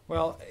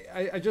 Well,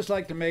 I'd just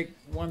like to make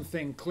one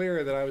thing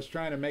clear that I was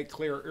trying to make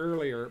clear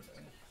earlier.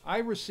 I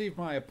received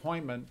my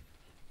appointment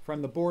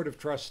from the Board of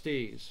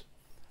Trustees.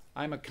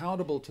 I'm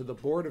accountable to the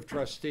Board of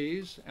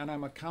Trustees and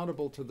I'm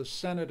accountable to the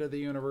Senate of the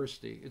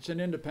university. It's an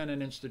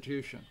independent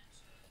institution.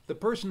 The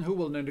person who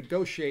will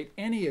negotiate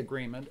any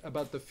agreement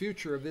about the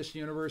future of this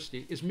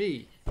university is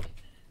me.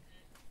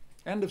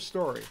 End of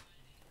story.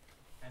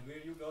 And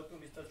will you go to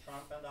Mr.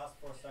 Trump and ask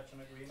for such an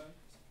agreement?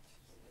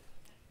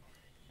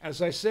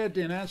 As I said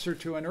in answer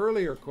to an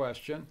earlier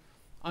question,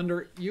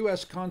 under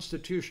U.S.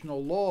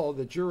 constitutional law,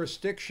 the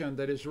jurisdiction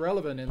that is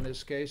relevant in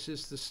this case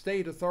is the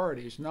state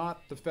authorities,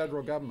 not the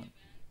federal government.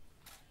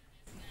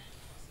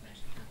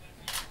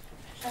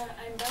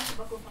 I'm Dr.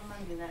 Bako from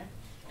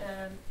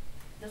Manginar.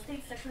 The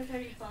State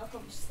Secretary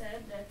Palkovic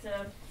said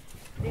that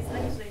this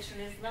legislation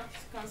is not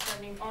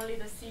concerning only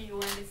the CEU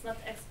and it's not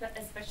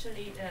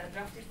especially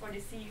drafted for the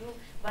CEU,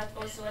 but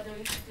also other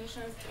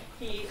institutions.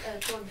 He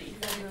told the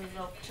examples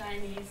of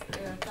Chinese,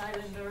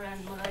 Thailander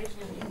and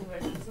Malaysian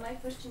universities. My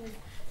question is,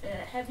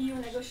 have you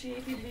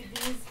negotiated with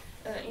these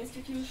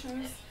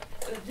institutions?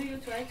 Do you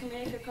try to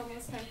make a common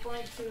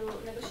standpoint to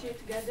negotiate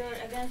together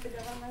against the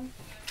government?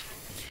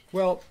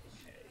 Well,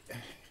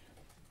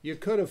 you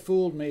could have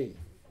fooled me.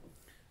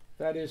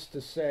 That is to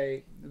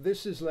say,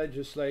 this is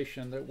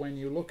legislation that when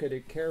you look at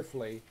it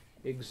carefully,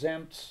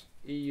 exempts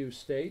EU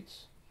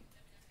states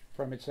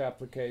from its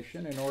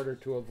application in order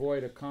to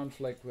avoid a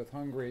conflict with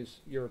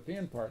Hungary's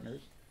European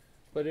partners,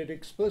 but it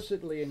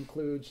explicitly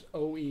includes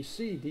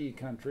OECD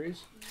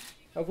countries,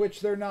 of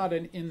which they're not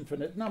an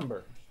infinite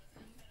number.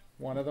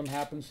 One of them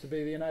happens to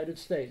be the United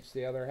States,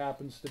 the other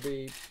happens to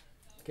be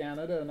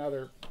Canada,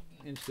 another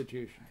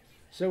institution.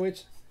 So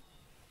it's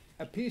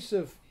a piece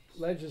of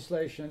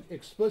legislation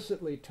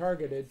explicitly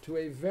targeted to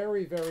a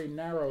very, very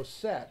narrow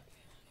set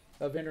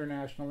of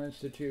international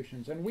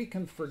institutions. And we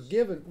can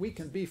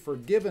be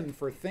forgiven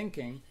for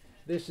thinking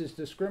this is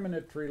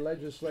discriminatory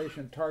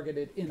legislation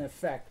targeted in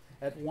effect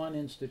at one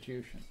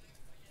institution.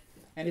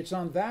 And it's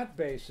on that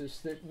basis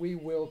that we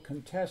will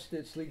contest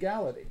its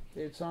legality.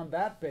 It's on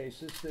that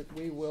basis that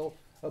we will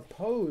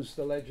oppose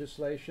the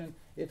legislation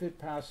if it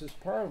passes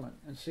Parliament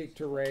and seek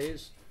to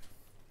raise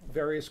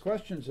various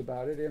questions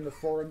about it in the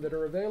forum that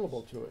are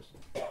available to us.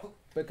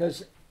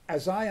 Because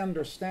as I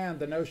understand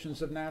the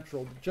notions of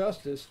natural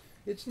justice,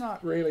 it's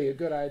not really a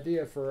good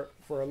idea for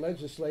a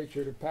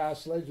legislature to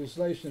pass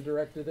legislation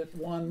directed at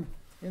one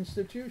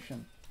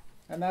institution.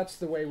 And that's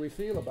the way we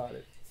feel about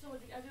it. So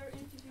the other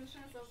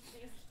institutions of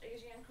these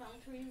Asian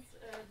countries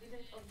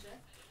didn't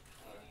object?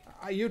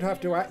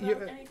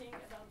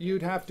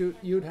 You'd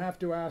have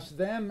to ask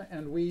them,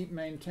 and we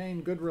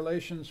maintain good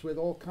relations with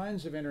all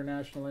kinds of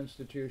international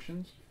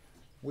institutions.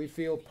 We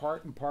feel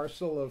part and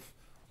parcel of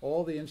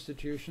all the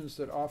institutions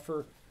that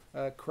offer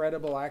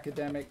credible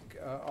academic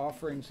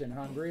offerings in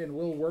Hungary, and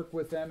we'll work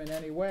with them in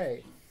any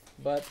way.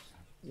 But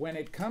when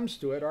it comes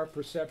to it, our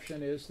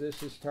perception is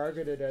this is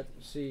targeted at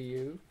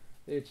CEU,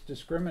 it's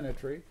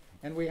discriminatory,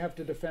 and we have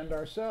to defend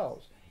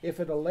ourselves. If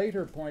at a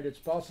later point it's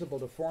possible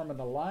to form an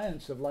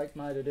alliance of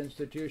like-minded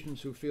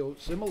institutions who feel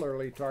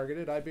similarly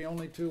targeted, I'd be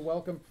only too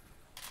welcome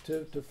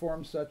to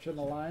form such an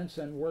alliance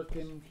and work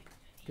in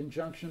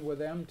conjunction with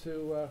them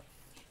to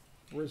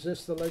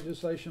resist the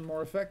legislation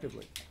more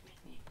effectively.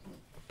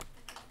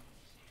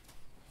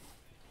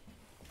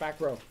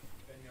 Back row. Have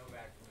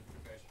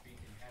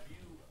you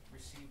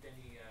received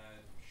any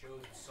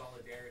shows of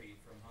solidarity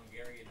from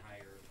Hungarian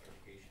higher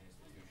education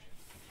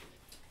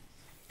institutions?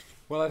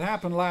 Well, it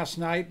happened last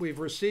night. We've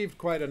received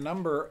quite a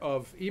number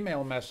of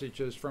email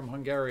messages from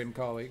Hungarian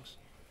colleagues.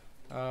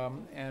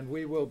 and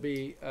we will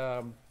be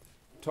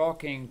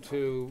talking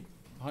to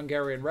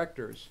Hungarian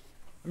rectors.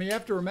 I mean, you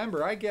have to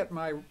remember, I get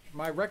my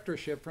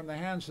rectorship from the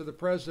hands of the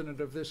president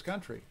of this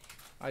country.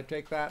 I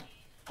take that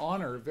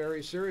honor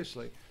very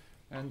seriously.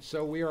 And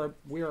so we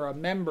are a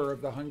member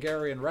of the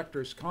Hungarian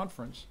Rectors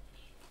Conference,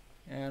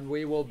 and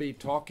we will be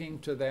talking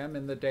to them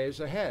in the days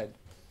ahead.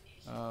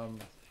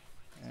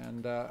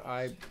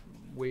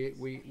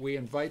 We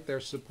invite their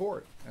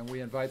support, and we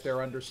invite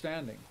their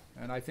understanding.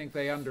 And I think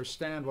they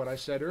understand what I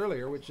said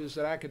earlier, which is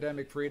that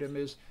academic freedom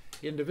is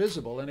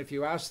indivisible. And if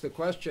you ask the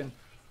question,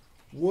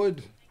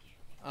 would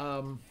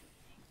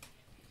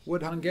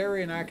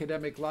Hungarian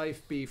academic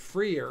life be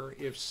freer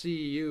if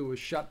CEU was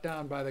shut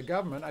down by the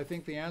government? I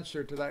think the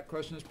answer to that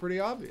question is pretty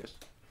obvious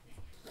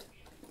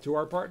to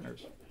our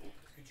partners.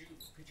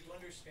 Could you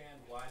understand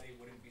why they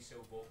wouldn't be so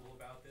vocal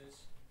about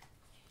this?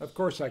 Of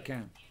course I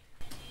can.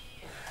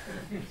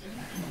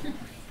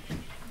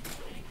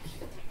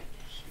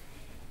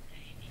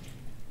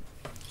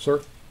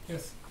 Sir?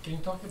 Yes, can you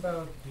talk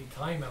about the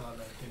time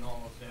element in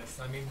all of this?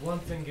 I mean, one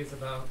thing is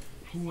about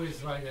who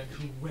is right and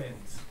who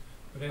wins.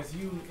 But as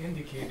you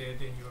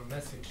indicated in your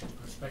message to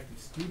prospective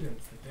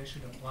students that they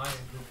should apply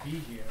and will be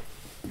here,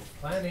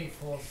 if Plan A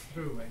falls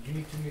through and you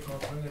need to make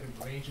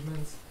alternative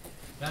arrangements,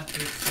 that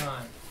takes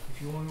time.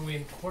 If you want to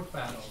win court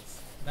battles,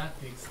 that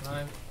takes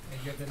time,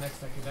 and you have the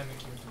next academic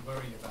year to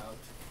worry about.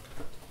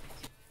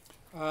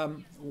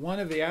 One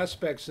of the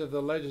aspects of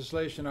the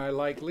legislation I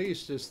like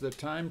least is the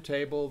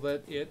timetable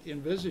that it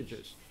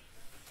envisages.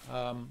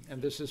 And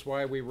this is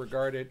why we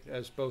regard it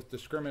as both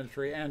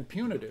discriminatory and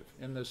punitive,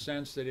 in the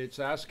sense that it's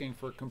asking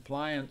for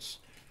compliance.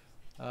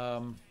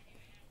 My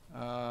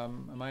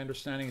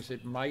understanding is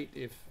it might,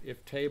 if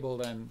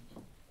tabled and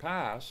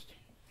passed,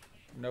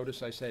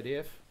 notice I said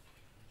if,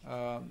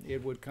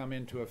 it would come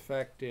into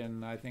effect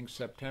in, I think,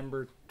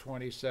 September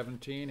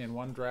 2017 in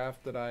one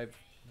draft that I've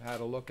had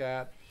a look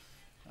at.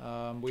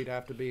 We'd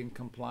have to be in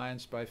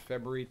compliance by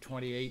February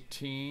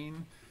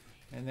 2018.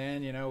 And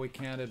then, you know, we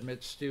can't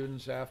admit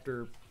students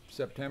after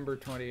September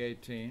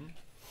 2018.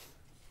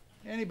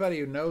 Anybody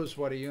who knows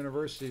what a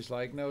university's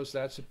like knows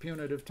that's a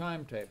punitive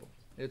timetable.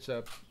 It's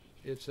a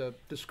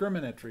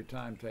discriminatory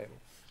timetable.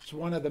 It's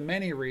one of the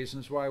many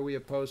reasons why we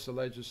oppose the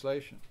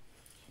legislation.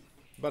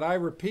 But I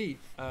repeat,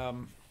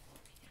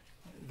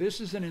 this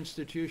is an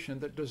institution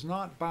that does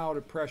not bow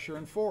to pressure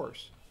and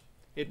force.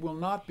 It will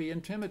not be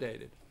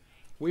intimidated.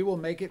 We will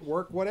make it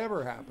work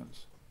whatever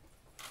happens.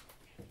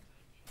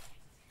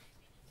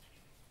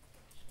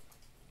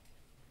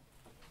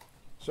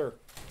 Sir.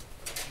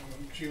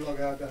 Csillag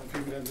Ádám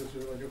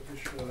filmrendező vagyok,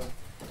 és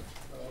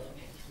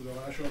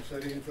tudomásom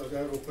szerint az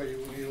Európai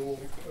Unió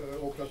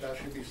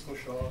oktatási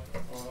biztosa a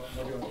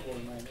magyar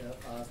kormány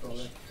által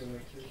lett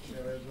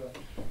nevezve.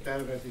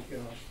 Tervezik-e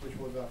azt, hogy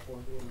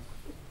hozzáfordulnak?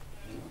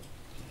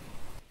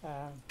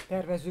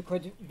 Tervezzük,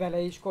 hogy vele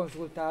is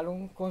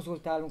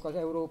konzultálunk az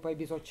Európai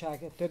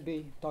Bizottság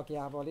többi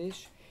tagjával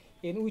is.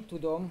 Én úgy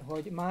tudom,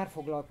 hogy már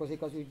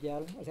foglalkozik az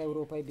üggyel az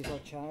Európai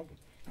Bizottság,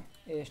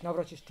 és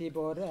Navracsics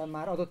Tibor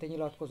már adott egy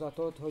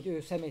nyilatkozatot, hogy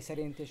ő személy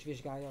szerint is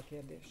vizsgálja a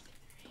kérdést.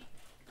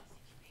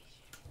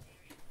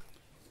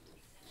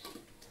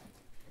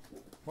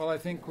 Well, I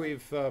think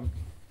we've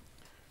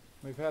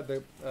had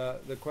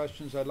the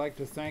questions. I'd like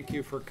to thank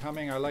you for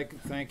coming. I'd like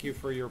to thank you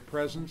for your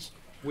presence.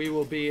 We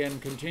will be in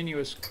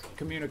continuous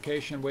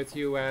communication with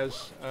you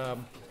as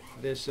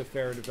this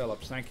affair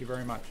develops. Thank you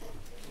very much.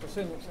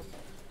 Köszönjük.